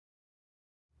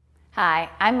Hi,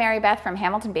 I'm Mary Beth from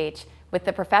Hamilton Beach with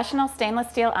the Professional Stainless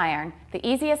Steel Iron, the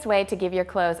easiest way to give your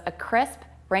clothes a crisp,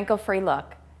 wrinkle-free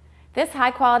look. This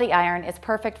high-quality iron is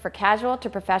perfect for casual to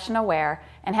professional wear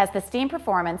and has the steam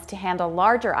performance to handle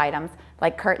larger items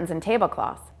like curtains and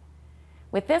tablecloths.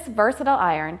 With this versatile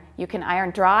iron, you can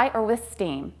iron dry or with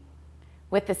steam.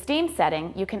 With the steam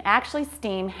setting, you can actually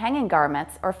steam hanging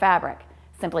garments or fabric.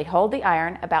 Simply hold the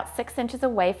iron about 6 inches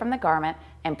away from the garment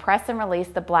and press and release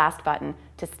the blast button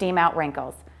to steam out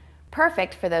wrinkles.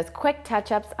 Perfect for those quick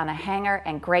touch-ups on a hanger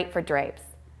and great for drapes.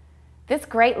 This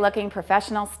great-looking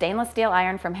professional stainless steel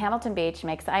iron from Hamilton Beach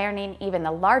makes ironing even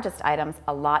the largest items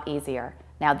a lot easier.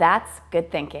 Now that's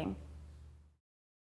good thinking.